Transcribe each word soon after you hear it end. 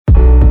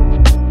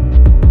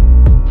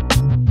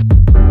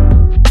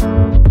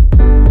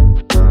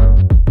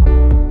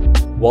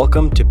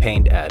Welcome to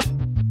Paint Ed.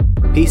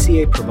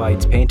 PCA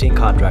provides painting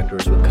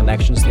contractors with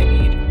connections they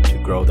need to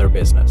grow their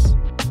business.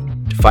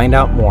 To find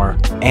out more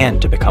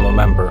and to become a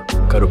member,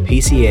 go to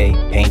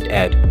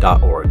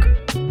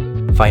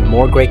pcapainted.org. Find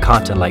more great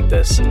content like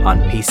this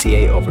on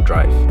PCA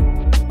Overdrive.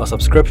 A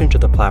subscription to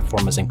the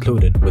platform is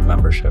included with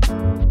membership.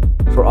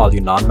 For all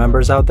you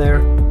non-members out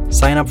there,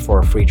 sign up for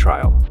a free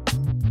trial.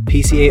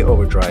 PCA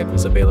Overdrive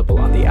is available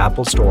on the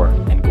Apple Store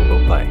and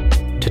Google Play.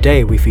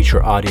 Today, we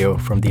feature audio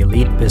from the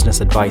Elite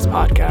Business Advice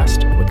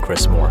podcast with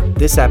Chris Moore.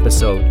 This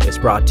episode is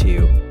brought to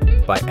you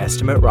by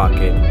Estimate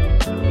Rocket,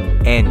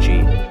 Angie,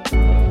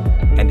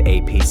 and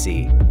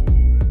APC.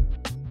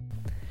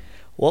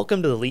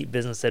 Welcome to the Elite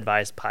Business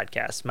Advice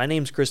podcast. My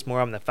name is Chris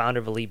Moore. I'm the founder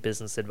of Elite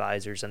Business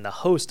Advisors and the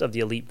host of the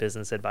Elite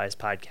Business Advice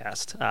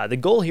podcast. The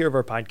goal here of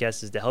our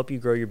podcast is to help you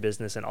grow your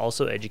business and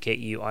also educate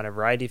you on a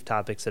variety of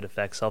topics that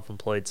affect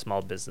self-employed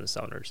small business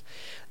owners.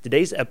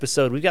 Today's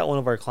episode, we've got one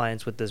of our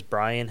clients with us,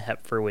 Brian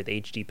Hepfer with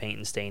HD Paint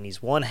and Stain.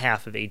 He's one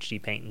half of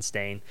HD Paint and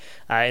Stain.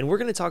 And we're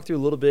going to talk through a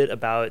little bit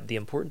about the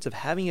importance of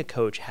having a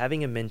coach,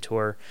 having a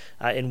mentor,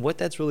 and what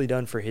that's really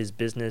done for his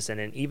business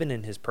and even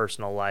in his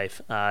personal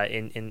life.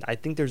 And I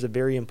think there's a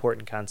very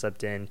important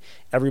concept in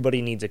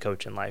everybody needs a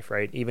coach in life,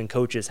 right? Even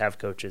coaches have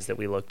coaches that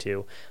we look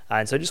to.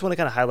 And so I just want to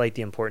kind of highlight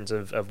the importance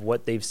of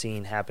what they've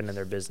seen happen in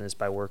their business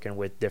by working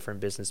with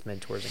different business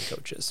mentors and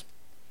coaches.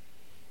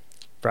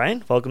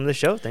 Brian, welcome to the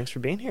show. Thanks for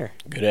being here.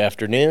 Good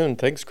afternoon.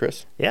 Thanks,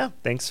 Chris. Yeah,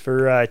 thanks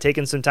for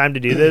taking some time to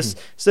do this.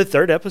 It's the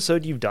third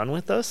episode you've done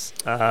with us.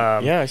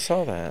 Yeah, I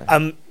saw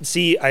that.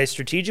 See, I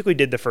strategically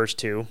did the first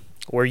two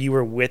where you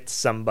were with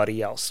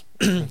somebody else.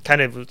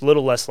 Kind of a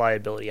little less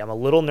liability. I'm a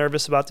little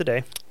nervous about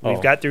today.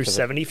 We've got through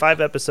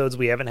 75 episodes.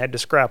 We haven't had to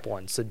scrap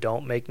one, so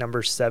don't make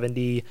number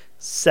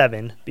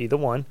 77 be the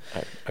one.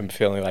 I'm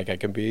feeling like I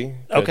can be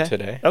good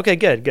today. Okay,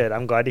 good.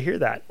 I'm glad to hear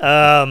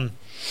that.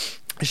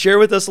 Share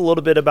with us a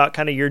little bit about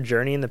kind of your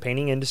journey in the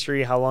painting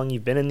industry, how long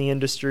you've been in the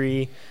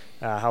industry,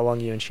 how long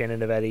you and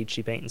Shannon have had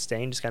HD Paint and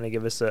Stain. Just kind of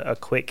give us a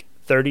quick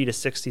 30 to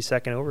 60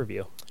 second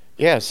overview.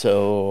 Yeah,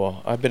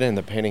 so I've been in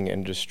the painting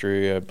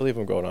industry, I believe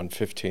I'm going on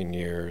 15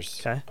 years.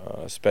 Okay.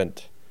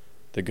 Spent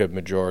the good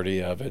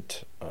majority of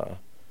it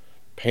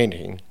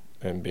painting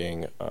and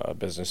being a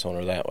business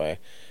owner that way.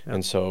 Yep.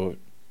 And so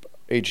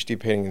HD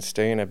Painting and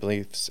Stain, I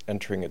believe, is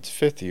entering its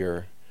fifth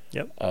year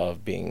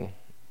of being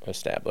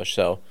established.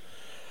 So,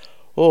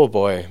 oh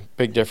boy,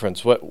 big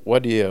difference.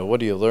 What do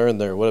you learn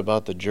there? What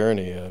about the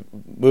journey?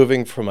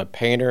 Moving from a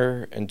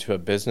painter into a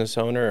business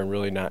owner and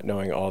really not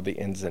knowing all the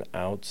ins and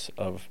outs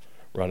of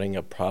running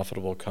a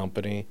profitable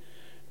company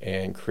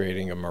and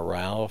creating a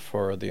morale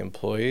for the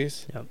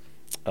employees. Yep.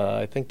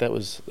 I think that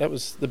was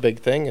the big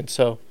thing. And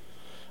so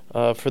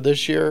for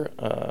this year,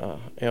 I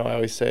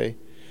always say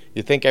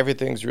you think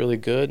everything's really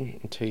good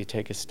until you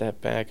take a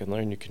step back and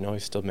learn you can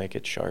always still make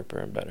it sharper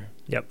and better.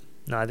 Yep.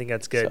 No, I think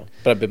that's good. So,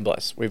 but I've been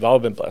blessed. We've all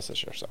been blessed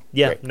this year. So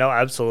yeah, great. No,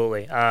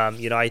 absolutely.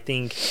 I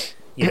think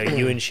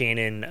you and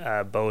Shannon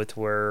both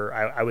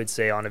were, I would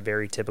say, on a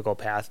very typical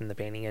path in the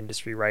painting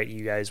industry, right?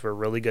 You guys were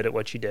really good at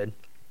what you did.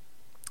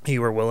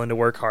 You were willing to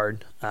work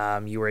hard.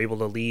 You were able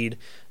to lead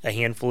a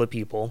handful of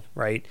people,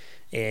 right?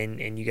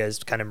 And you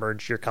guys kind of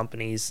merged your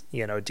companies,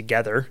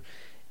 together.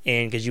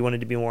 And because you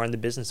wanted to be more on the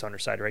business owner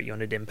side, right? You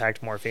wanted to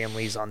impact more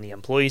families on the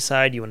employee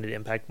side. You wanted to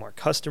impact more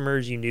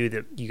customers. You knew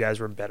that you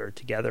guys were better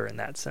together in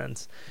that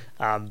sense.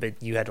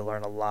 But you had to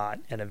learn a lot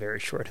in a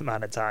very short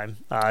amount of time.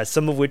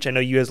 Some of which I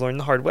know you guys learned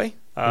the hard way.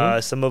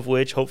 Some of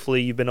which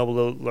hopefully you've been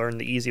able to learn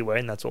the easy way.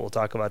 And that's what we'll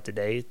talk about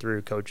today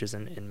through coaches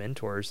and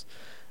mentors.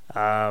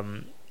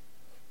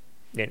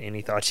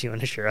 Any thoughts you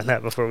want to share on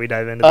that before we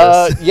dive into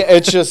this? Yeah,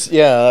 it's just,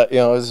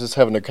 I was just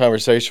having a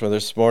conversation with her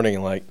this morning,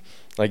 and like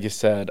you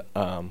said,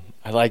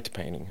 I liked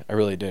painting. I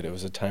really did. It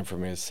was a time for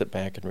me to sit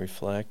back and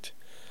reflect.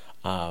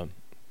 But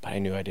I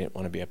knew I didn't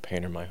want to be a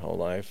painter my whole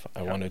life.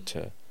 I wanted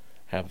to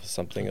have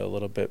something a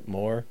little bit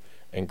more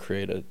and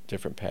create a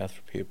different path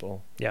for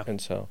people. Yeah. And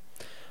so.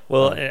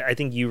 Well, I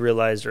think you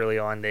realized early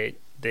on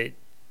that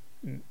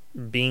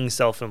being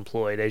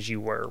self-employed as you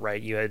were,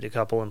 right? You had a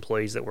couple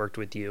employees that worked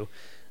with you.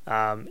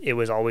 It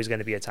was always going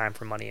to be a time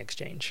for money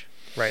exchange,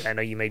 right? I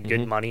know you made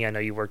good money. I know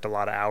you worked a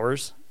lot of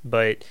hours,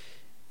 but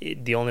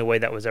the only way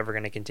that was ever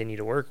going to continue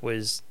to work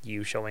was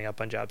you showing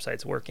up on job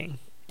sites working,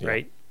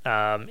 right?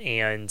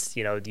 And,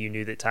 you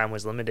knew that time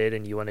was limited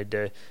and you wanted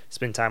to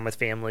spend time with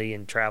family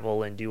and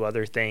travel and do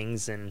other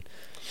things and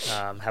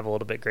have a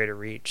little bit greater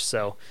reach.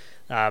 So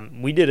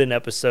we did an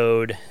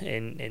episode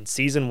in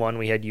season 1.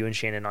 We had you and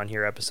Shannon on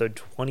here, episode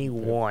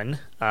 21,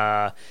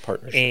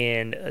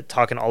 and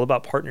talking all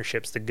about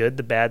partnerships, the good,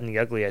 the bad, and the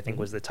ugly, I think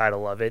was the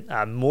title of it.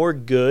 More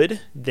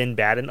good than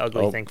bad and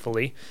ugly,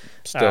 thankfully.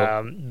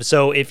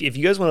 So if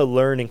you guys want to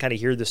learn and kind of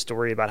hear the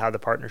story about how the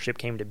partnership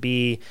came to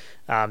be,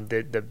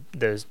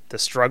 the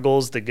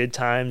struggles, the good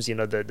times,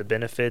 the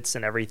benefits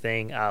and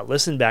everything,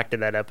 listen back to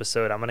that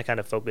episode. I'm going to kind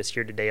of focus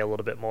here today a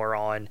little bit more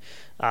on,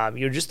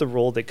 just the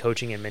role that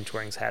coaching and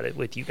mentoring's had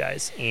with you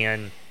guys.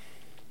 And,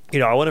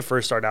 I want to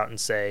first start out and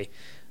say,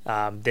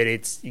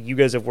 that you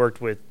guys have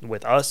worked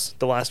with us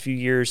the last few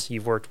years.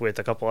 You've worked with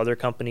a couple other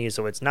companies,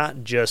 so it's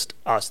not just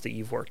us that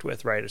you've worked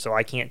with, right? So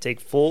I can't take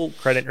full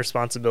credit and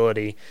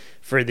responsibility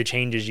for the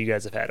changes you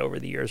guys have had over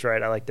the years,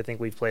 right? I like to think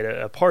we've played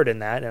a part in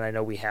that, and I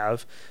know we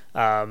have.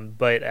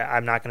 But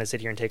I'm not going to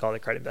sit here and take all the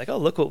credit and be like, oh,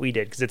 look what we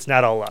did, because it's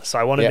not all us. So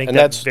I want to make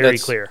that very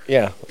clear.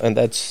 Yeah, and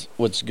that's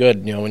what's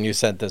good. When you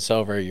sent this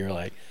over, you're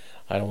like,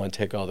 I don't want to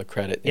take all the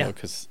credit,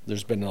 because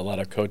there's been a lot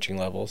of coaching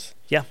levels.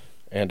 Yeah.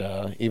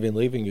 And even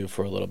leaving you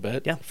for a little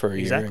bit, for a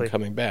year and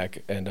coming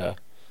back. And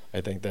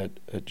I think that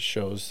it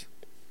shows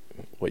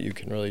what you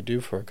can really do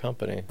for a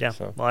company. Yeah,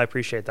 so. Well, I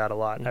appreciate that a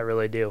lot. I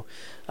really do.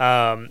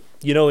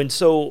 And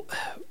so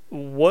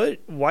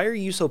why are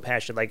you so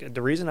passionate? Like,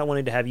 the reason I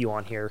wanted to have you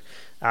on here,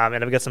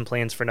 and I've got some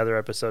plans for another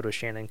episode with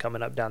Shannon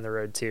coming up down the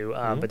road too,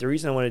 but the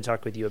reason I wanted to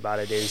talk with you about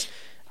it is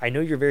I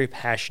know you're very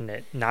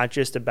passionate, not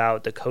just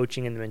about the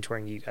coaching and the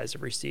mentoring you guys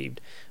have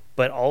received,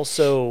 but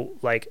also,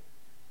 like,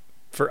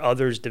 for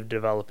others to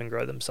develop and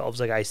grow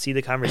themselves. Like, I see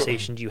the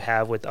conversations you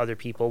have with other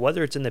people,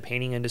 whether it's in the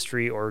painting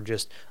industry or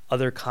just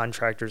other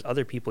contractors,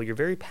 other people. You're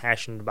very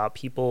passionate about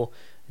people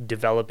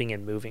developing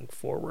and moving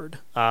forward.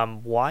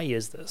 Why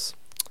is this?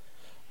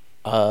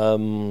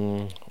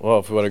 Well,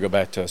 if we want to go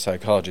back to a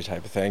psychology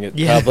type of thing,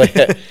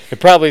 it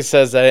probably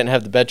says I didn't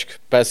have the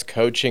best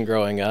coaching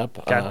growing up.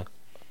 Okay.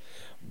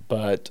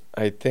 But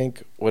I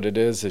think what it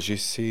is you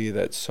see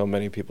that so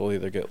many people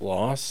either get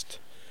lost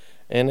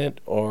in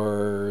it,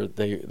 or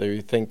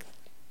they think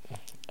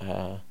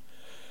I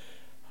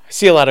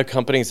see a lot of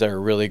companies that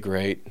are really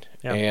great,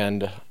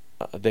 and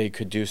they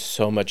could do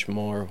so much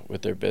more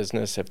with their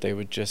business if they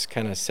would just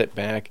kind of sit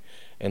back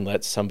and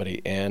let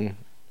somebody in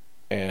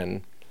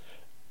and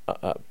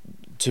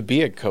to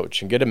be a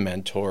coach and get a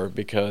mentor,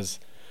 because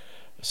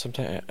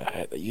sometimes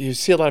you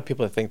see a lot of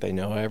people that think they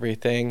know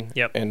everything.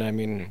 And I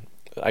mean,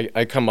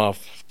 I come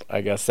off,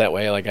 I guess, that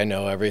way, like I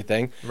know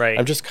everything. Right.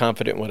 I'm just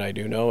confident in what I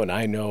do know, and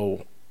I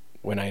know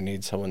when I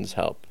need someone's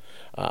help.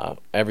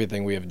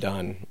 Everything we have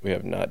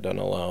not done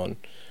alone.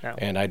 No.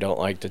 And I don't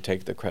like to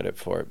take the credit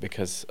for it,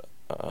 because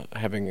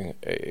having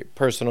a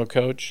personal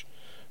coach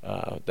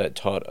that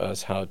taught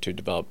us how to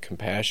develop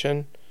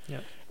compassion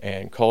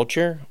and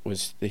culture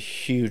was the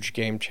huge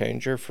game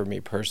changer for me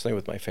personally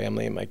with my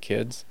family and my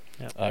kids,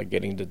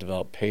 getting to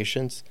develop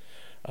patience.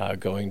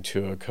 Going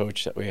to a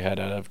coach that we had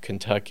out of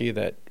Kentucky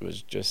that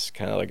was just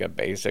kind of like a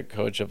basic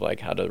coach of like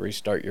how to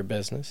restart your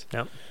business,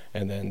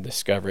 and then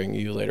discovering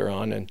you later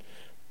on. And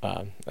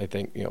I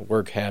think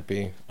Work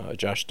Happy,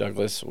 Josh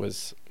Douglas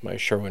was my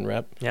Sherwin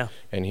rep,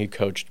 and he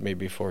coached me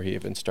before he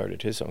even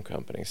started his own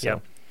company.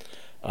 So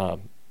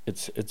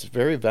it's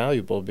very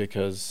valuable,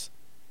 because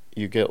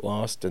you get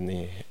lost in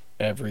the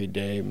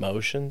everyday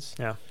motions,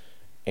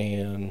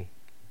 and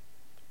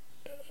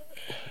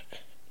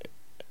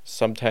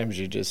sometimes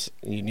you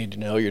need to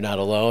know you're not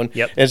alone.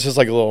 And it's just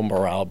like a little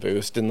morale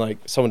boost and like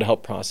someone to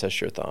help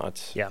process your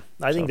thoughts.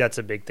 I think that's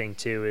a big thing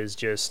too, is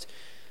just,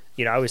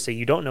 I always say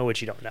you don't know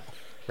what you don't know,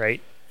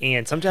 right?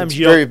 And sometimes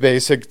it's very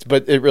basic,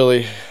 but it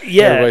really,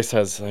 everybody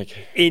says like,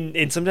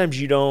 and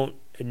sometimes you don't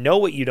know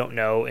what you don't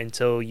know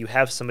until you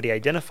have somebody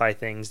identify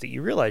things that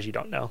you realize you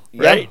don't know,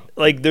 right?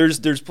 Like there's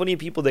plenty of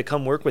people that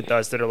come work with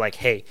us that are like,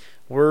 hey,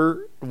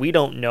 we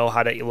don't know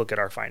how to look at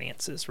our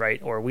finances,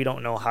 right? Or we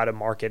don't know how to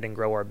market and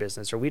grow our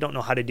business, or we don't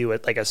know how to do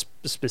it like a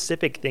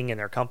specific thing in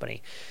their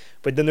company.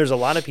 But then there's a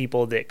lot of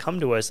people that come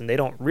to us and they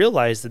don't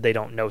realize that they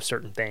don't know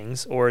certain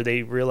things, or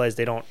they realize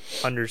they don't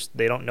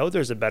know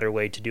there's a better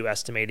way to do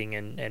estimating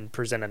and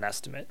present an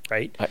estimate,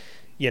 right?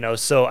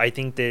 So I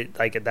think that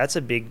like that's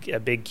a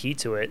big key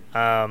to it.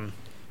 I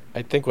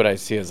think what I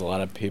see is a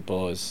lot of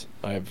people is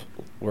I've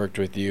worked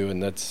with you,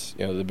 and that's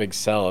the big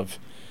sell of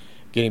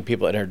getting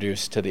people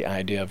introduced to the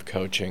idea of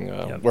coaching.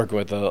 Working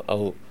with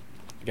a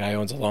guy who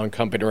owns a lawn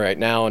company right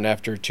now, and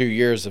after 2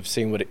 years of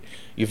seeing what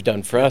you've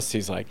done for us,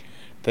 he's like,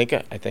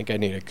 I think I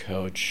need a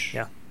coach.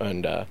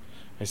 And I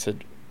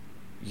said,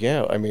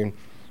 I mean,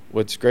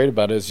 what's great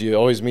about it is you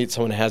always meet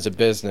someone who has a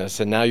business,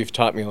 and now you've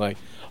taught me like,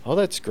 oh,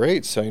 that's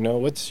great. So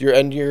what's your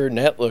end of your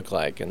net look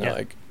like? And they're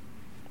like,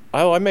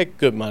 oh, I make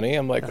good money.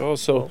 I'm like, oh,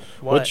 so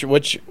what's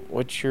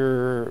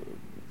your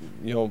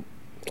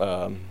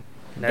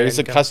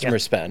basic customer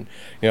spend?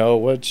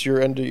 What's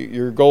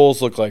your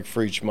goals look like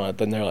for each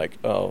month? And they're like,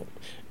 oh,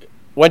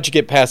 once you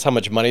get past how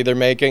much money they're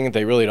making,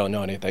 they really don't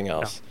know anything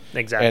else. No,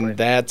 exactly. And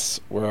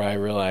that's where I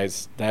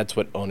realized that's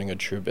what owning a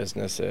true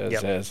business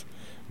is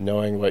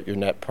knowing what your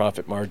net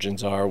profit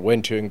margins are,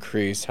 when to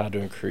increase, how to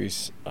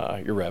increase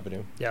your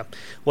revenue. Well,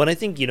 and I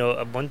think,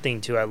 one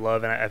thing too I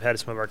love, and I've had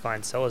some of our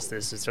clients tell us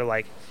this, is they're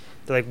like,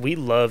 we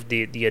love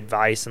the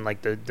advice and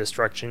like the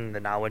structure and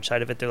the knowledge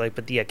side of it. They're like,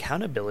 but the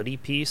accountability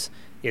piece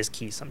is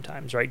key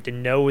sometimes, right? To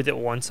know that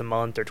once a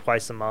month or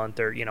twice a month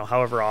or,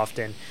 however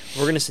often,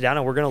 we're going to sit down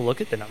and we're going to look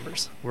at the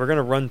numbers. We're going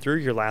to run through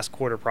your last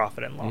quarter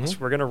profit and loss.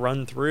 We're going to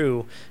run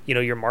through,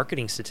 your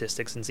marketing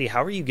statistics and see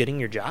how are you getting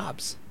your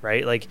jobs,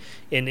 right? Like,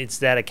 and it's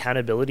that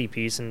accountability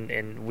piece.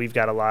 And we've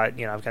got a lot,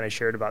 I've kind of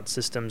shared about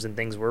systems and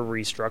things we're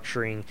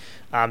restructuring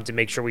to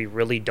make sure we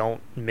really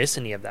don't miss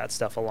any of that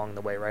stuff along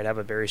the way, right? Have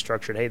a very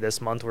structured, hey,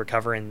 this month we're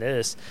covering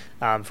this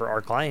for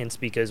our clients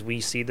because we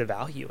see the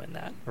value in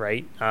that,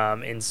 right?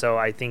 And so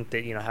I think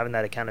that, having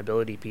that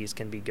accountability piece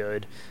can be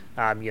good.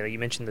 You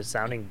mentioned the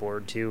sounding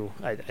board too,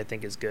 I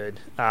think is good.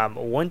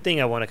 One thing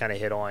I want to kind of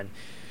hit on,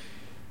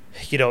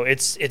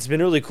 it's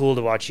been really cool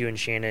to watch you and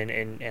Shannon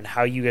and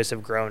how you guys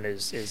have grown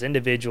as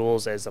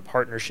individuals, as a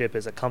partnership,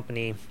 as a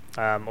company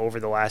over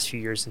the last few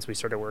years since we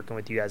started working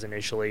with you guys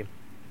initially.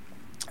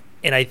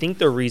 And I think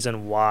the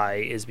reason why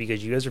is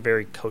because you guys are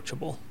very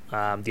coachable.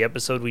 The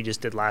episode we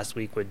just did last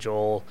week with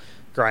Joel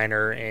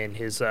Greiner and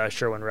his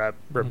Sherwin rep,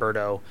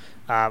 Roberto,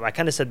 I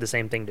kind of said the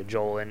same thing to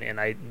Joel,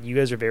 and you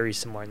guys are very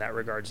similar in that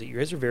regards, that you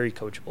guys are very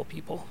coachable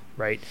people,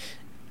 right?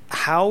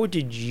 How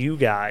did you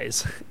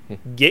guys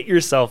get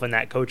yourself in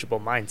that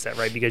coachable mindset,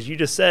 right? Because you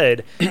just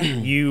said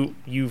you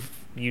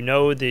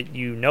know that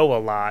you know a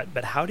lot,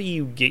 but how do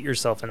you get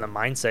yourself in the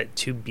mindset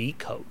to be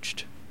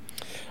coached?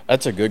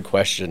 That's a good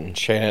question.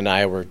 Shannon and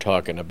I were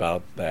talking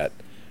about that,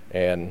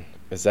 and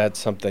is that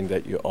something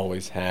that you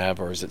always have,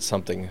 or is it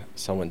something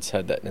someone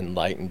said that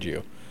enlightened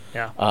you?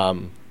 Yeah.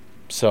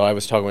 So I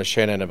was talking with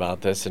Shannon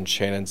about this, and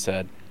Shannon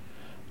said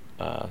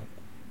the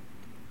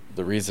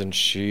reason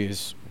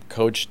she's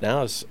coached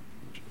now is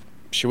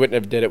she wouldn't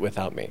have did it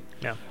without me.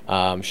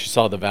 Yeah. She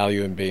saw the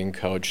value in being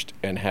coached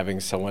and having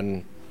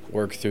someone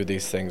work through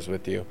these things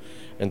with you,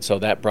 and so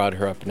that brought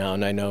her up now.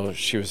 And I know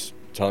she was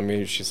telling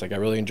me, she's like, I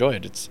really enjoy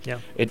it.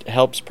 It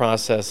helps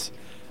process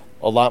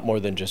a lot more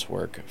than just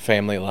work,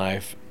 family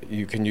life.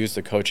 You can use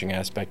the coaching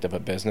aspect of a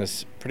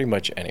business pretty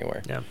much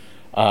anywhere. Yeah.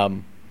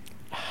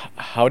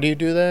 How do you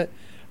do that?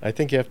 I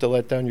think you have to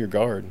let down your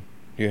guard.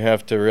 You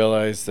have to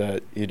realize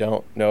that you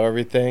don't know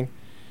everything,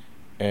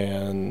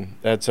 and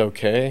that's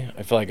okay.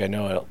 I feel like I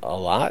know a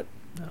lot,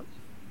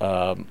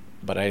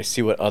 but I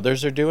see what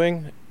others are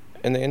doing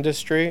in the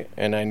industry,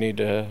 and I need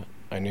to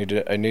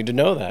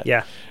know that.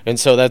 Yeah. And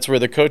so that's where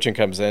the coaching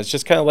comes in. It's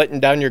just kind of letting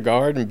down your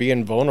guard and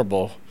being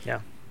vulnerable.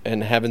 Yeah.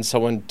 And having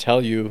someone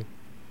tell you,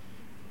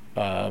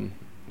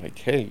 like,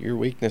 hey, your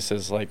weakness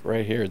is like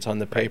right here. It's on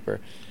the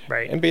paper.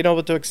 Right. And being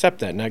able to accept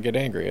that and not get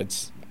angry.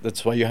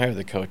 That's why you hire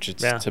the coach.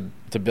 It's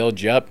to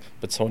build you up,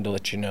 but someone to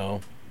let you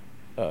know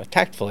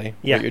tactfully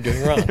what you're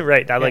doing wrong.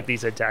 Right. I like that you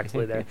said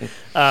tactfully there.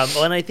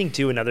 Well, and I think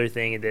too, another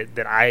thing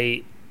that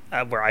I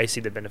where I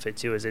see the benefit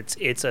too is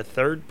it's a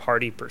third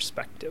party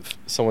perspective.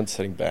 Someone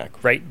sitting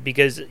back. Right.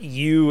 Because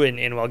you, and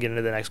I'll get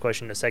into the next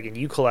question in a second,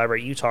 you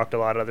collaborate, you talk to a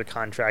lot of other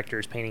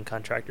contractors, painting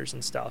contractors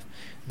and stuff.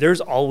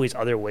 There's always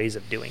other ways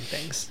of doing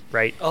things,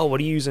 right? Oh, what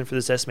are you using for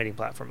this estimating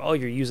platform? Oh,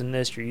 you're using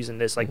this.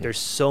 Like there's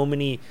so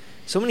many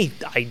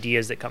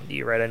ideas that come to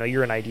you, right? I know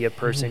you're an idea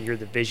person, you're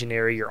the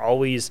visionary, you're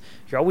always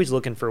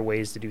looking for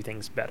ways to do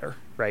things better,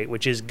 right?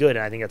 Which is good,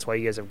 and I think that's why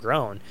you guys have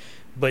grown.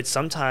 But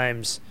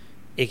sometimes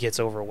it gets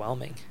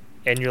overwhelming.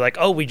 And you're like,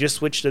 oh, we just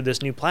switched to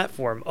this new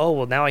platform. Oh,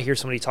 well, now I hear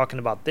somebody talking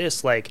about this.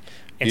 So I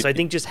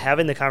think just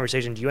having the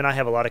conversations, you and I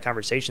have a lot of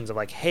conversations of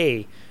like,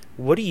 hey,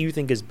 what do you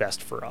think is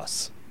best for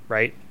us,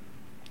 right?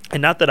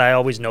 And not that I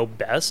always know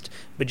best,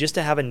 but just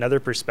to have another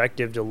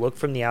perspective to look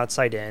from the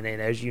outside in. And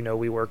as you know,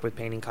 we work with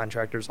painting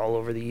contractors all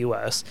over the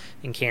U.S.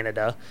 and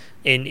Canada.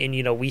 And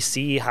we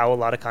see how a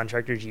lot of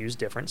contractors use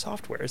different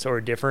softwares or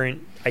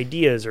different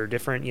ideas or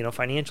different,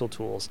 financial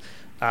tools.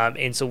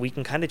 And so we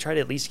can kind of try to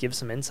at least give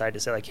some insight to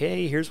say like,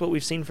 hey, here's what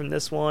we've seen from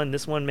this one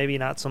maybe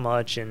not so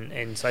much.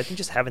 And so I think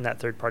just having that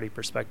third party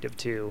perspective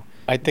too.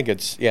 I think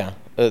it's,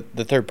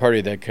 the third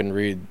party that can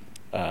read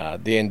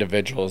the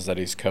individuals that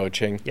he's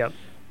coaching. Yep.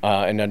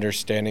 And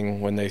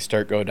understanding when they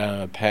start go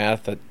down a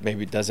path that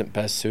maybe doesn't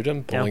best suit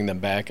them, pulling them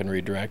back and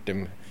redirect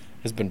them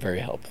has been very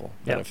helpful,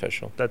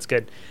 beneficial. That's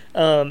good.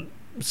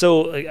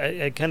 So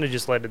I kind of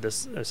just led to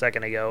this a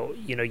second ago.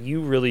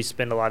 You really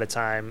spend a lot of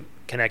time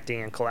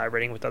connecting and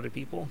collaborating with other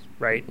people,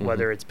 right? Mm-hmm.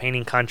 Whether it's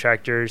painting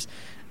contractors,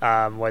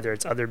 whether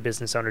it's other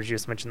business owners. You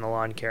just mentioned the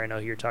lawn care. I know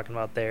who you're talking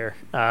about there.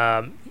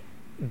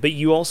 But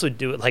you also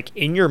do it like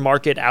in your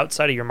market,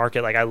 outside of your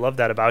market. Like I love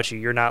that about you.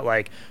 You're not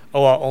like,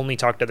 oh, I'll only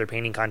talk to other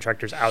painting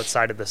contractors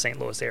outside of the St.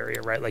 Louis area,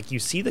 right? Like you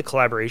see the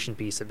collaboration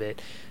piece of it.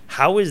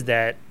 How has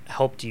that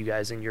helped you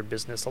guys in your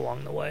business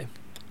along the way?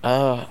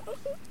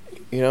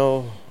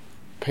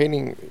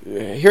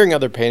 Hearing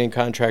other painting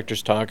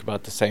contractors talk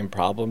about the same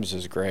problems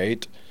is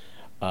great.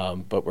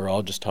 But we're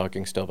all just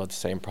talking still about the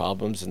same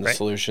problems, and the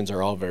solutions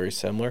are all very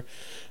similar.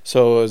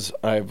 So as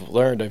I've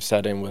learned, I've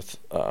sat in with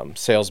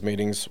sales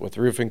meetings with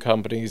roofing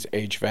companies,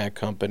 HVAC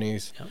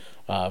companies.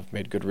 I've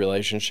made good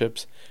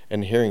relationships,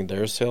 and hearing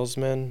their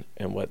salesmen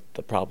and what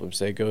the problems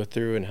they go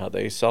through and how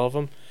they solve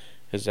them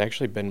has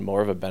actually been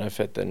more of a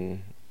benefit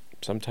than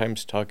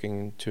sometimes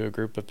talking to a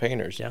group of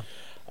painters.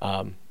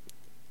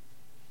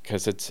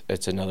 because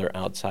it's another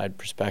outside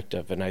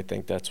perspective, and I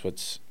think that's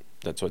what's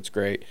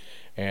great,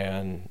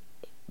 and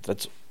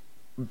that's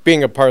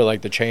being a part of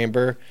like the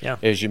chamber. Yeah.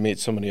 Is you meet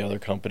so many other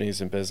companies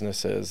and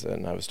businesses,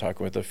 and I was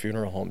talking with a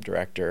funeral home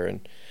director,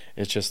 and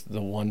it's just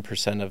the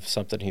 1% of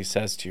something he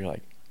says to you,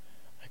 like,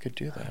 I could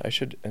do that. I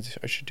should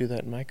do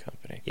that in my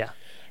company. Yeah.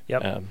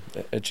 Yep.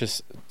 It's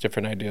just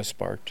different ideas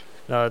sparked.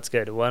 No, that's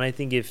good. Well, and I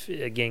think if,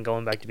 again,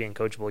 going back to being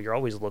coachable, you're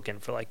always looking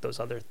for like those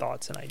other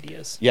thoughts and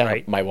ideas. Yeah,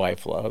 right? my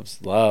wife loves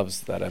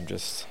that I'm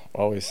just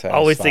always satisfied.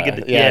 Always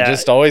thinking,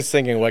 just always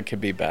thinking what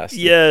could be best.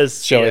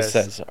 Yes. She always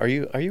says, "Are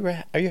you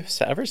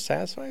ever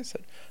satisfied?" I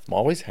said, "I'm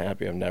always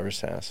happy. I'm never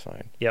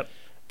satisfied." Yep.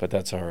 But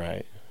that's all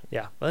right.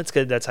 Yeah, well, that's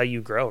good. That's how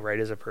you grow, right,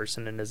 as a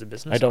person and as a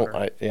business owner.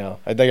 I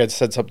think I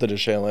said something to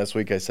Shane last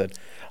week. I said,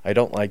 I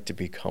don't like to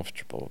be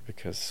comfortable,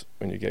 because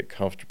when you get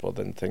comfortable,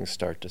 then things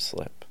start to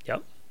slip.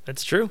 Yep,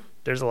 that's true.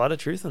 There's a lot of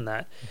truth in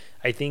that.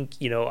 I think,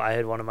 I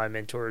had one of my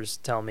mentors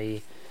tell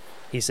me,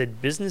 he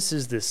said, business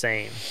is the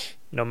same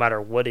no matter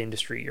what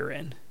industry you're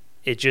in.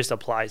 It just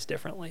applies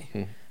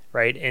differently,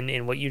 right?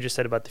 And what you just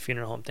said about the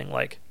funeral home thing,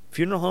 like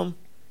funeral home,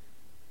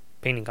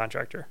 painting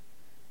contractor.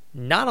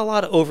 Not a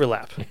lot of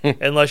overlap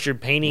unless you're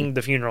painting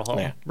the funeral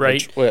home,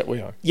 right? Which we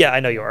are. Yeah, I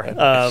know you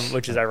are,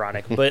 which is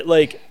ironic. But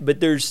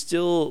there's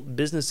still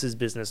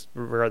business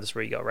regardless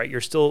where you go, right? You're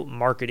still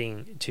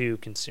marketing to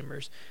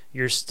consumers.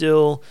 You're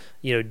still,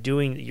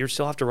 you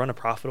still have to run a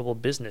profitable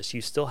business. You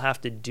still have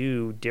to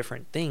do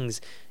different things.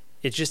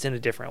 It's just in a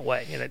different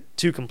way. And at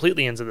two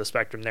completely ends of the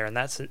spectrum there in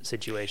that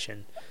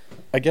situation.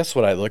 I guess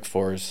what I look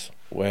for is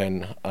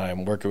when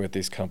I'm working with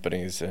these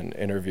companies and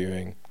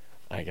interviewing,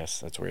 I guess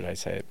that's weird I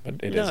say it, but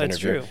it is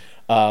interview. True.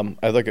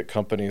 I look at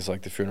companies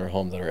like the funeral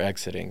home that are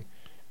exiting,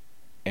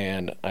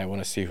 and I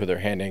want to see who they're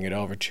handing it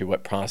over to,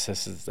 what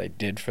processes they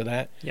did for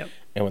that. Yep.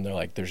 And when they're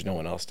like, there's no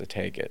one else to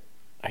take it,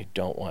 I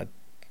don't want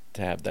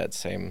to have that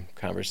same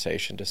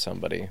conversation to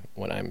somebody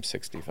when I'm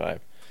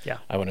 65. Yeah.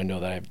 I want to know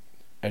that I've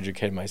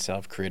educated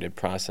myself, created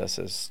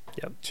processes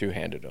to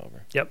hand it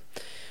over. Yep.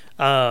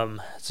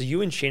 So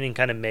you and Shannon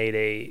kind of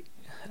made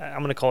I'm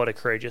going to call it a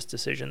courageous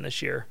decision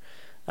this year.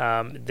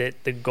 That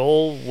the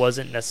goal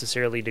wasn't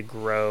necessarily to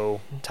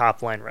grow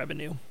top line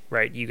revenue,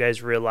 right? You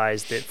guys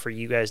realized that for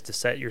you guys to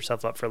set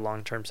yourself up for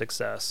long-term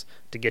success,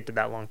 to get to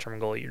that long-term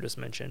goal you just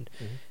mentioned,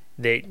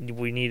 that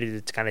we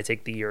needed to kind of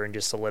take the year and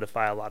just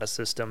solidify a lot of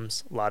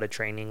systems, a lot of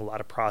training, a lot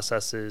of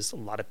processes, a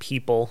lot of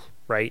people,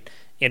 right?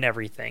 In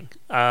everything.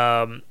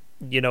 And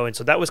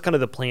so that was kind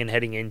of the plan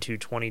heading into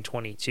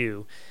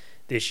 2022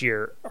 this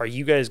year. Are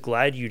you guys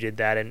glad you did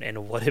that?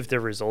 And what have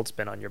the results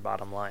been on your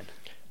bottom line?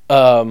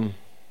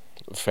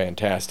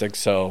 Fantastic.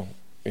 So,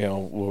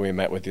 when we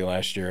met with you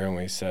last year and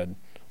we said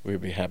we'd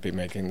be happy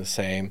making the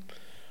same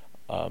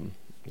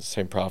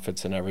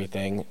profits and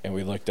everything, and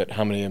we looked at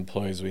how many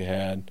employees we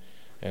had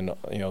and,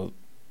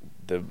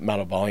 the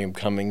amount of volume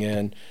coming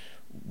in,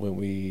 when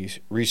we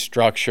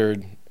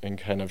restructured and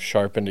kind of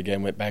sharpened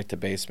again, went back to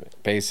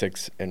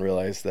basics and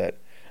realized that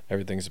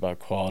everything's about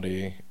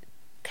quality,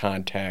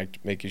 contact,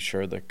 making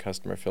sure the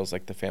customer feels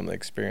like the family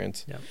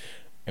experience. Yep.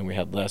 And we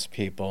had less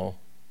people,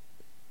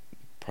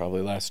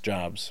 probably less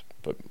jobs,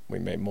 but we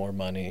made more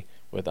money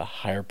with a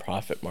higher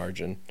profit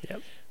margin,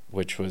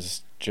 which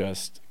was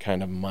just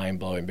kind of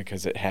mind-blowing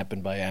because it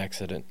happened by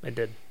accident. It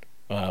did.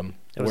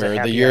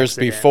 Where the years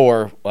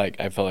before, like,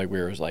 I felt like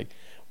we were like,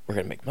 we're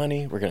going to make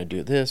money, we're going to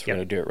do this, we're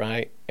going to do it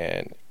right,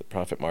 and the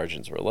profit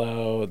margins were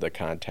low, the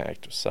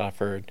contact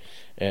suffered,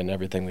 and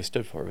everything we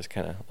stood for was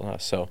kind of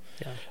lost. So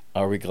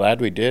are we glad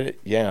we did it?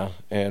 Yeah.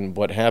 And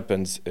what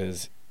happens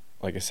is,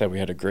 like I said, we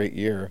had a great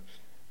year,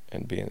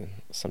 and being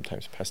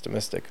sometimes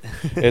pessimistic,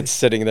 it's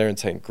sitting there and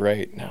saying,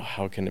 great, now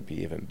how can it be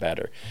even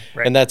better?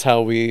 Right. And that's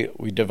how we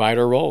divide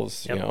our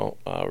roles.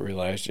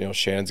 Realized,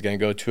 Shannon's going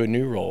to go to a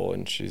new role,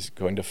 and she's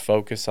going to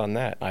focus on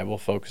that. I will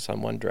focus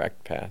on one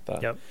direct path.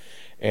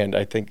 And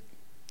I think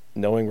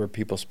knowing where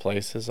people's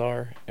places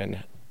are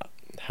and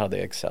how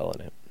they excel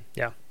in it.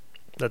 Yeah,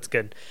 that's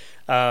good.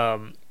 I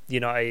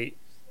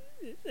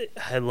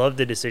love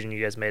the decision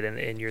you guys made,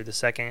 and you're the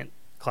second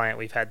client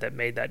we've had that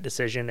made that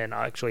decision and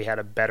actually had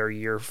a better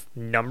year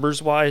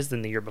numbers wise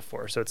than the year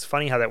before. So it's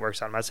funny how that works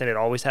out. I'm not saying it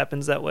always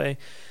happens that way,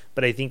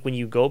 but I think when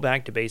you go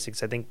back to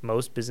basics, I think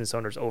most business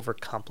owners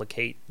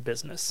overcomplicate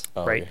business,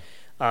 right?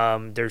 Yeah.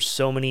 There's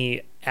so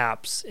many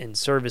apps and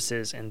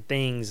services and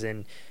things,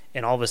 and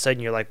all of a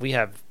sudden you're like, we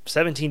have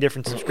 17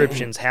 different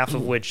subscriptions, half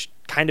of which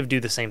kind of do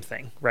the same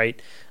thing, right?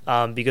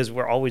 Because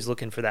we're always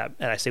looking for that,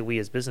 and I say we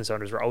as business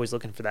owners, we're always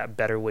looking for that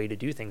better way to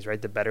do things,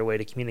 right? The better way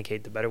to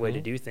communicate, the better way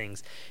to do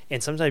things.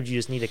 And sometimes you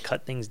just need to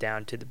cut things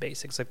down to the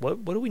basics. Like,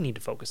 what do we need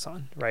to focus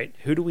on, right?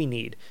 Who do we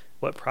need?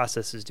 What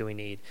processes do we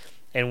need?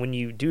 And when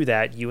you do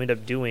that, you end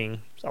up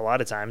doing, a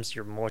lot of times,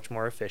 you're much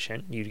more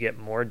efficient. You get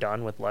more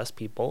done with less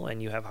people,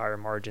 and you have higher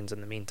margins in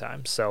the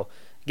meantime. So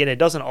again, it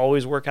doesn't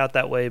always work out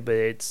that way,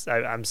 but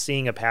I'm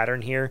seeing a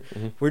pattern here.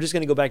 We're just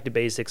going to go back to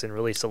basics and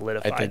really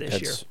solidify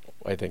this year.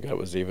 I think that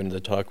was even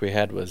the talk we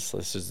had was,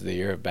 this is the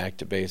year of back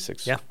to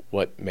basics. Yeah.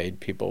 What made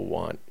people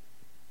want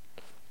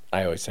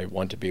I always say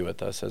want to be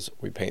with us as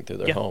we paint through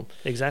their Yeah, home.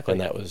 exactly.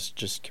 And that was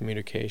just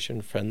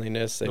communication,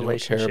 friendliness. They don't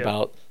care Relationship.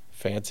 about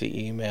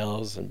fancy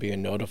emails and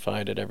being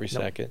notified at every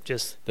Nope, second.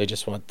 just They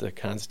just want the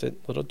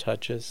constant little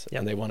touches, Yep.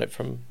 and they want it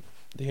from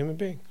the human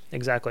being.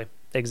 Exactly.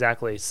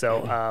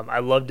 So I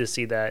love to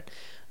see that.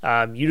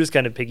 You just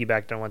kind of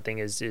piggybacked on one thing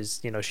is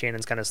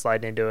Shannon's kind of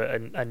sliding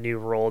into a new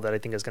role that I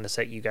think is going to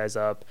set you guys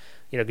up,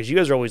 because you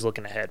guys are always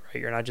looking ahead,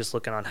 right? You're not just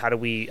looking on how do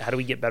we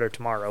get better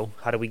tomorrow,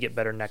 how do we get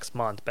better next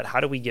month, but how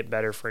do we get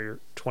better for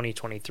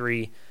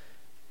 2023,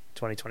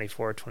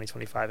 2024,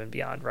 2025 and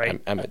beyond,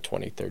 right? I'm at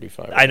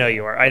 2035. I know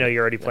you are. I know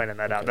you're already planning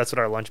that out. That's what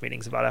our lunch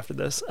meeting's about after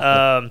this.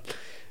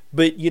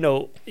 But, you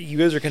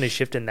guys are kind of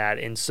shifting that.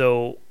 And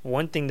so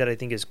one thing that I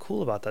think is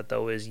cool about that,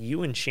 though, is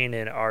you and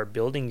Shannon are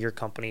building your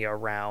company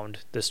around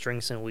the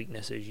strengths and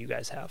weaknesses you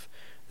guys have,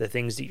 the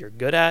things that you're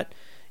good at.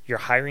 You're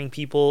hiring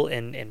people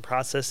and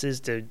processes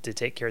to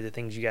take care of the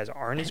things you guys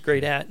aren't as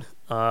great at.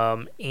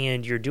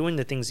 And you're doing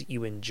the things that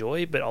you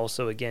enjoy, but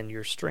also, again,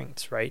 your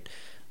strengths, right?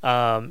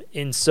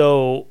 And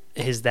so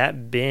has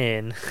that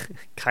been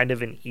kind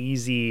of an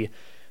easy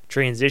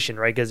transition,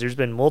 right? Because there's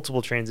been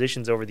multiple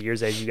transitions over the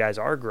years as you guys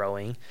are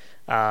growing,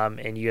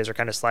 and you guys are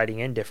kind of sliding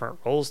in different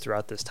roles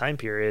throughout this time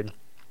period.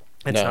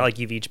 It's not like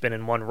you've each been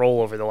in one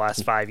role over the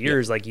last 5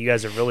 years. Like you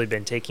guys have really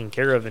been taking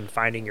care of and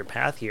finding your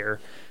path here.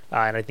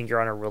 And I think you're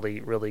on a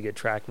really, really good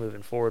track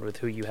moving forward with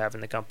who you have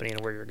in the company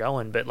and where you're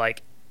going. But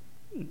like,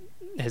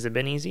 has it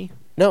been easy?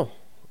 No.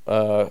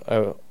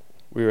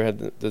 We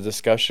had the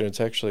discussion. It's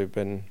actually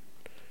been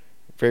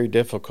very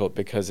difficult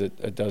because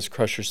it does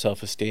crush your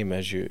self-esteem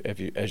as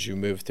you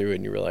move through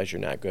and you realize you're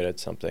not good at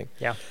something.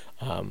 Yeah.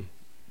 When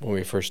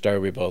we first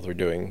started, we both were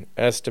doing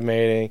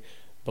estimating,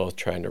 both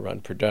trying to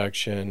run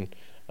production.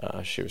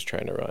 She was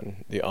trying to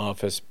run the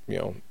office,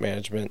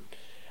 management.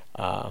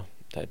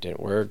 That didn't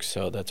work,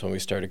 so that's when we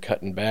started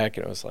cutting back,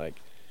 and it was like,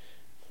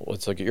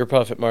 let's look at your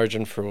profit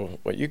margin for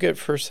what you get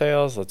for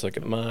sales. Let's look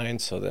at mine.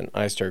 So then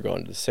I started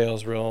going to the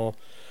sales role,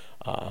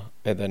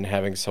 and then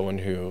having someone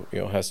who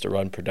has to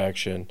run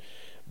production,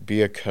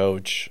 be a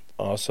coach,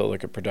 also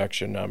look at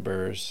production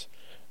numbers,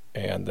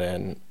 and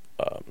then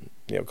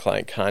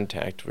client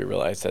contact. We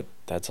realized that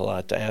that's a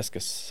lot to ask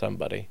of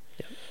somebody.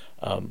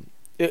 Yeah.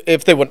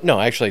 If they would, no,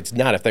 actually, it's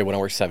not if they want to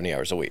work 70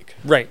 hours a week.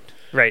 Right.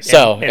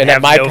 So, and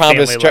have I no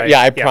promised family her,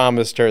 life.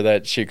 promised her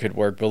that she could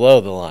work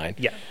below the line.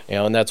 Yeah.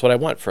 And that's what I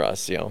want for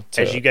us,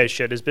 As you guys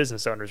should as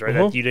business owners, right?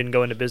 Mm-hmm. That you didn't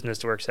go into business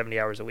to work 70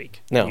 hours a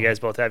week. No. You guys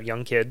both have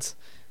young kids.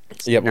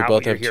 Yeah, we not both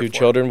what you're have here 2 for.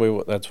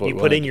 children. That's what you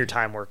we put in wanted. your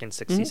time working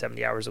 60,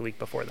 70 hours a week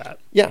before that.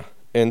 Yeah.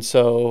 And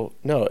so,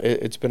 no,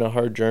 it's been a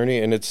hard journey,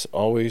 and it's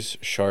always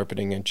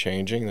sharpening and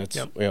changing. That's,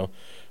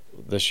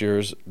 this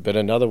year's been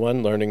another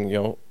one,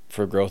 learning,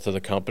 for growth of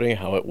the company,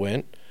 how it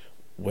went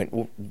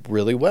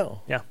really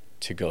well. Yeah.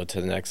 To go to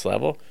the next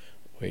level,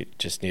 we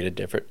just need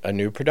a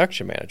new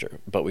production manager,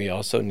 but we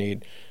also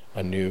need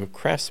a new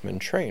craftsman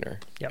trainer.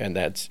 Yep. And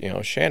that's,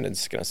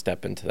 Shannon's going to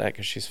step into that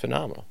because she's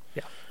phenomenal.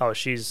 Yeah. Oh,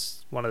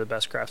 she's one of the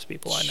best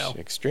craftspeople I know.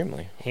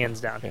 Extremely.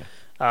 Hands down.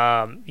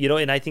 Yeah.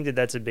 And I think that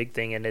that's a big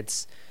thing. And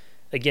it's,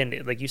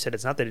 again, like you said,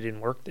 it's not that it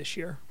didn't work this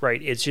year,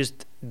 right? It's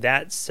just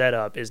that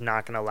setup is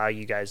not going to allow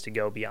you guys to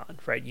go beyond,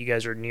 right? You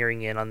guys are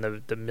nearing in on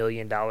the $1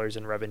 million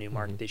in revenue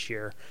mark this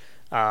year.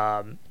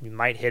 You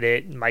might hit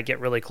it, might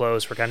get really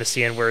close. We're kind of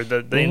seeing where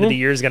the end of the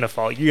year is going to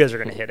fall. You guys are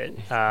going to hit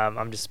it.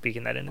 I'm just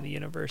speaking that into the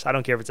universe. I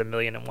don't care if it's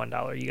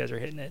 $1,001. You guys are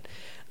hitting it.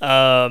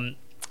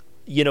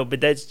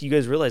 But that's, you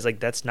guys realize like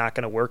that's not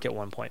going to work at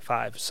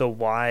 1.5. So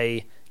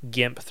why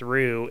gimp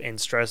through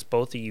and stress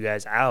both of you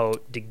guys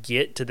out to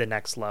get to the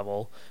next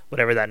level,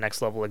 whatever that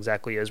next level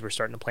exactly is? We're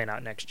starting to plan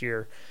out next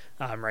year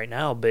right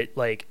now, but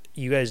like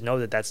you guys know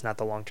that that's not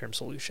the long-term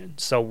solution.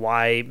 So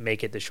why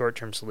make it the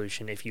short-term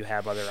solution if you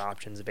have other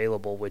options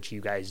available, which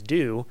you guys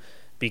do,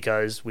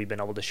 because we've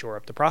been able to shore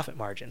up the profit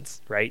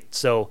margins, right?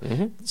 So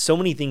so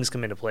many things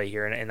come into play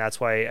here, and that's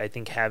why I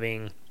think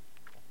having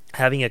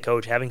a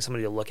coach, having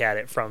somebody to look at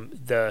it from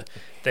the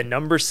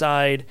number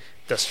side,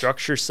 the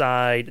structure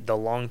side, the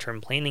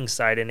long-term planning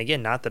side, and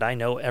again, not that I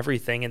know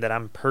everything and that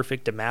I'm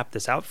perfect to map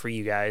this out for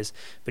you guys,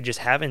 but just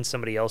having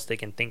somebody else that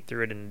can think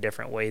through it in a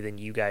different way than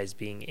you guys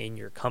being in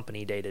your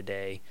company day to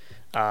day,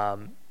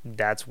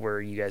 that's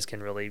where you guys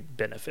can really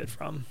benefit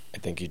from. I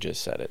think you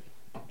just said it.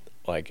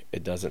 Like,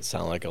 it doesn't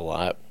sound like a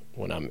lot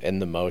when I'm in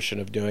the motion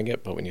of doing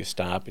it, but when you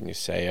stop and you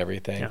say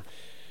everything,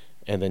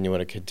 and then you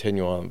want to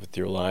continue on with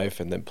your life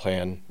and then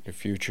plan your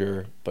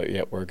future, but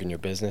yet work in your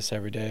business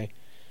every day,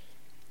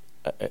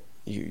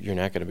 you're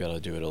not going to be able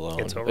to do it alone.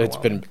 It's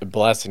been a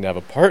blessing to have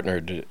a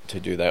partner to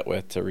do that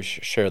with, to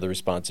share the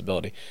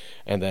responsibility.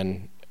 And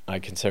then I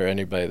consider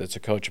anybody that's a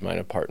coach of mine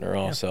a partner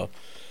also.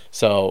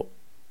 So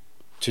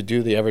to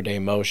do the everyday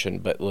motion,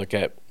 but look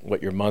at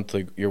what your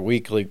monthly, your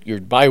weekly, your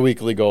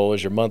bi-weekly goal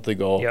is, your monthly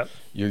goal,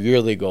 your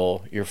yearly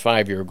goal, your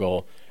 5-year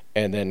goal,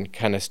 and then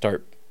kind of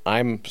start.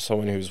 I'm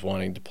someone who's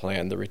wanting to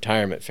plan the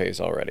retirement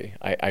phase already.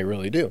 I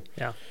really do.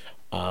 Yeah.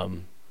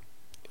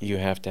 You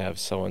have to have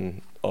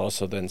someone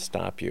also then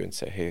stop you and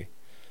say, hey,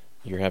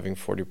 you're having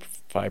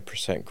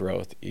 45%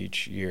 growth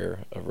each year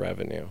of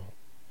revenue,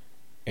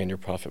 and your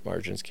profit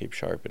margins keep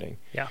sharpening.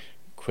 Yeah.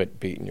 Quit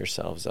beating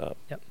yourselves up.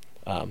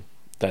 Yep.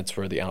 That's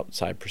where the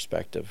outside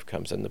perspective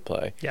comes into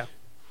play. Yeah.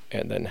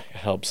 And then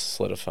helps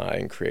solidify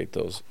and create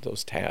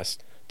those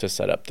tasks to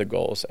set up the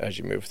goals as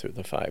you move through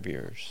the 5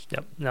 years.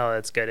 Yep. No,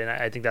 that's good. And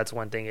I think that's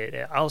one thing.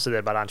 I also say that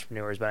about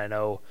entrepreneurs, but I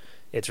know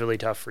it's really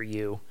tough for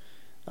you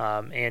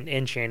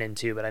and Shannon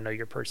too, but I know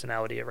your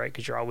personality, right?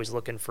 Because you're always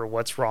looking for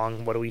what's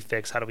wrong, what do we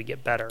fix, how do we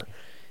get better?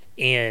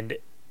 And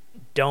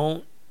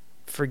don't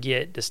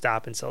forget to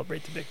stop and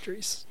celebrate the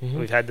victories. Mm-hmm.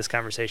 We've had this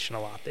conversation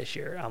a lot this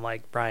year. I'm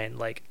like, Brian,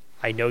 like,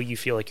 I know you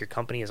feel like your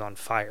company is on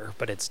fire,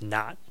 but it's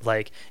not.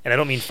 Like, and I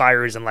don't mean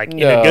fire as in like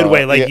in a good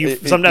way. Like you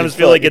sometimes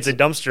feel like it's a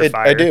dumpster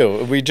fire. I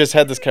do. We just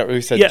had this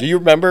conversation. We said, do you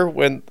remember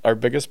when our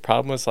biggest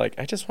problem was like,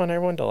 I just want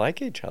everyone to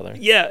like each other?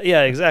 Yeah,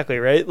 exactly,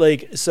 right?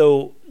 Like,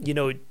 so,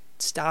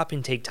 stop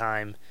and take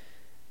time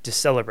to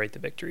celebrate the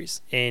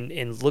victories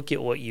and look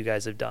at what you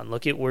guys have done.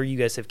 Look at where you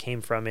guys have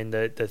came from in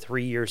the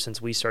 3 years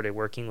since we started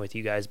working with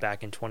you guys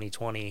back in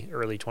 2020,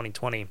 early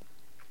 2020,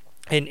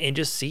 and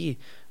just see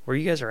where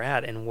you guys are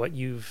at and what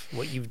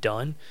you've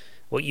done,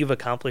 what you've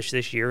accomplished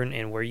this year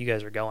and where you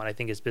guys are going. I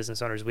think as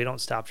business owners, we don't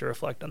stop to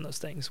reflect on those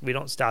things. We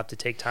don't stop to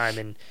take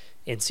time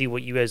and see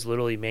what you guys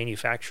literally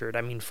manufactured.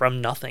 I mean, from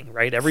nothing,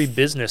 right? Every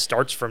business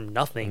starts from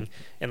nothing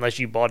unless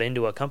you bought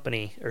into a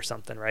company or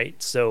something,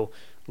 right? So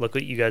look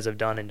what you guys have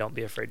done and don't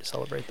be afraid to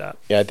celebrate that.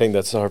 Yeah, I think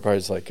that's the hard part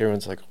is like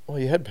everyone's like, well,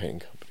 you had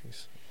painting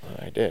companies. Well,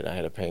 I did. I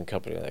had a painting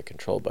company that I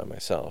controlled by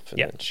myself. And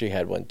then she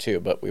had one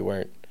too, but we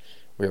were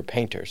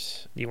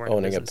painters. You weren't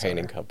owning a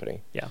painting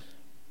company. Yeah.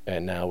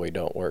 And now we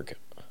don't work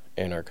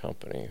in our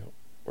company.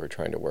 We're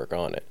trying to work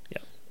on it. Yeah.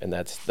 And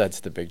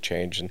that's the big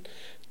change. And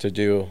to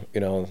do,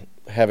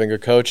 having a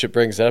coach, it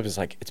brings up is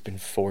like, it's been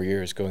 4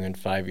 years going in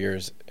 5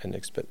 years. And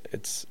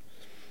it's,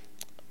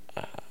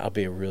 I'll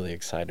be really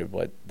excited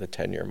what the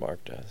 10-year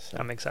mark does. So.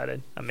 I'm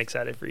excited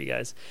for you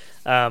guys.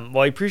 Well,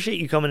 I appreciate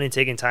you coming and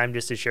taking time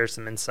just to share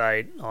some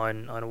insight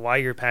on why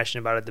you're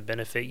passionate about it, the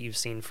benefit you've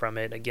seen from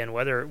it. Again,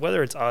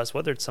 whether it's us,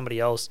 whether it's somebody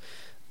else,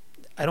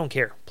 I don't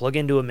care. Plug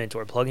into a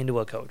mentor, plug into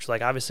a coach.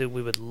 Like, obviously,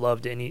 we would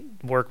love to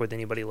work with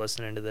anybody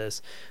listening to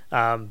this.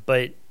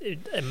 But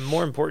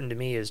more important to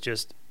me is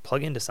just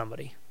plug into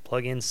somebody.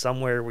 Plug in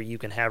somewhere where you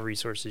can have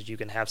resources, you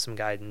can have some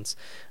guidance.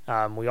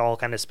 We all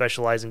kind of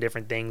specialize in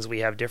different things. We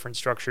have different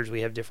structures.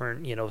 We have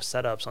different,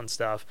 setups on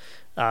stuff.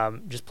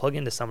 Just plug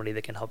into somebody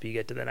that can help you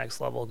get to the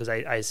next level, because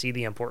I see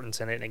the importance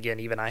in it. And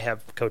again, even I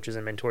have coaches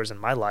and mentors in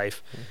my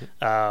life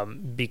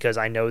because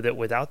I know that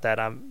without that,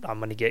 I'm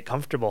going to get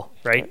comfortable,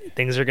 right?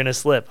 Things are going to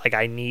slip. Like,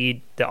 I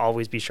need to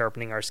always be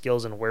sharpening our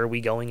skills and where are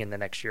we going in the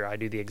next year. I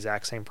do the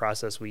exact same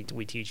process we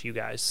teach you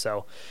guys.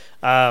 So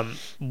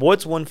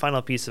what's one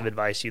final piece of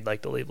advice you'd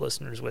like to leave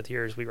listeners with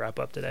here as we wrap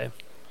up today?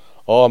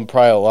 Oh, I'm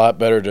probably a lot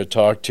better to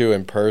talk to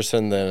in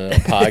person than in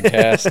a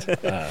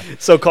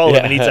podcast. So call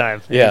them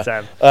anytime. Yeah.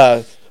 Anytime.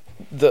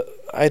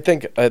 I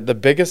think the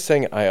biggest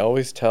thing I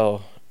always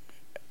tell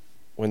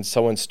when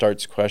someone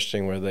starts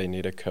questioning whether they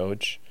need a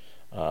coach,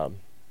 I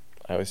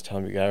always tell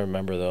them, you got to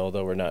remember, though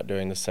we're not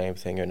doing the same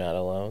thing, you're not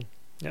alone.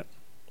 Yep.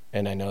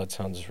 And I know it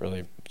sounds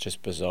really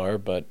just bizarre,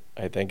 but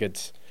I think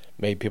it's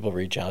made people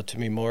reach out to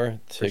me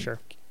more to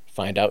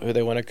find out who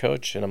they want to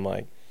coach. And I'm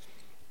like,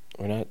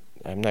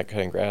 I'm not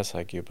cutting grass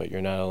like you, but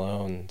you're not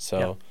alone.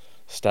 So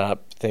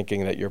stop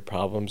thinking that your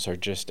problems are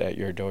just at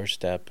your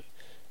doorstep,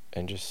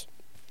 and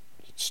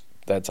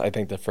that's, I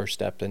think, the first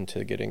step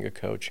into getting a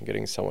coach and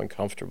getting someone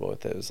comfortable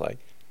with it is like,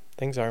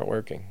 things aren't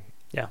working.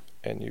 Yeah.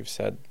 And you've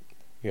said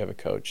you have a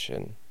coach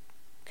and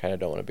kind of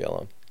don't want to be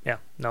alone. Yeah.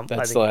 No,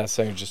 that's the last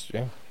thing.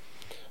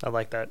 I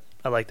like that.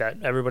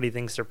 Everybody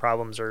thinks their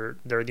problems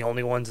they're the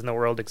only ones in the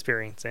world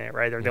experiencing it,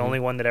 right? They're the only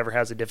one that ever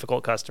has a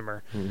difficult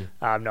customer.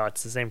 No,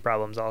 it's the same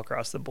problems all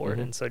across the board.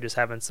 And so just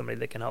having somebody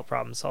that can help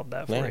problem solve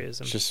that for you is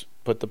just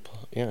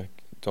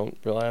don't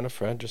rely on a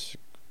friend, just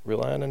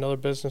rely on another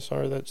business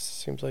owner that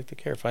seems like they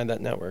care. Find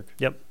that network.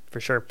 Yep, for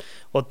sure.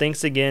 Well,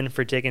 thanks again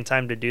for taking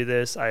time to do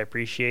this. I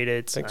appreciate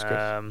it. Thanks,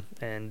 Chris.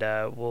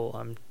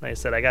 Like I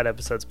said, I got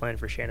episodes planned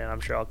for Shannon.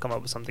 I'm sure I'll come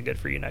up with something good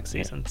for you next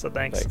season. So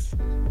thanks.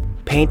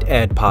 Paint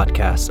Ed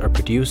podcasts are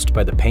produced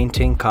by the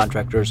Painting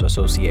Contractors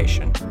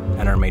Association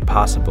and are made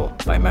possible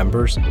by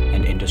members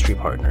and industry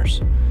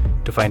partners.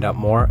 To find out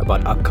more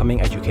about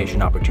upcoming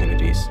education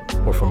opportunities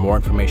or for more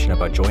information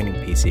about joining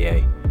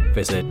PCA,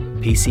 visit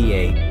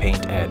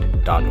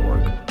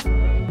pcapainted.org.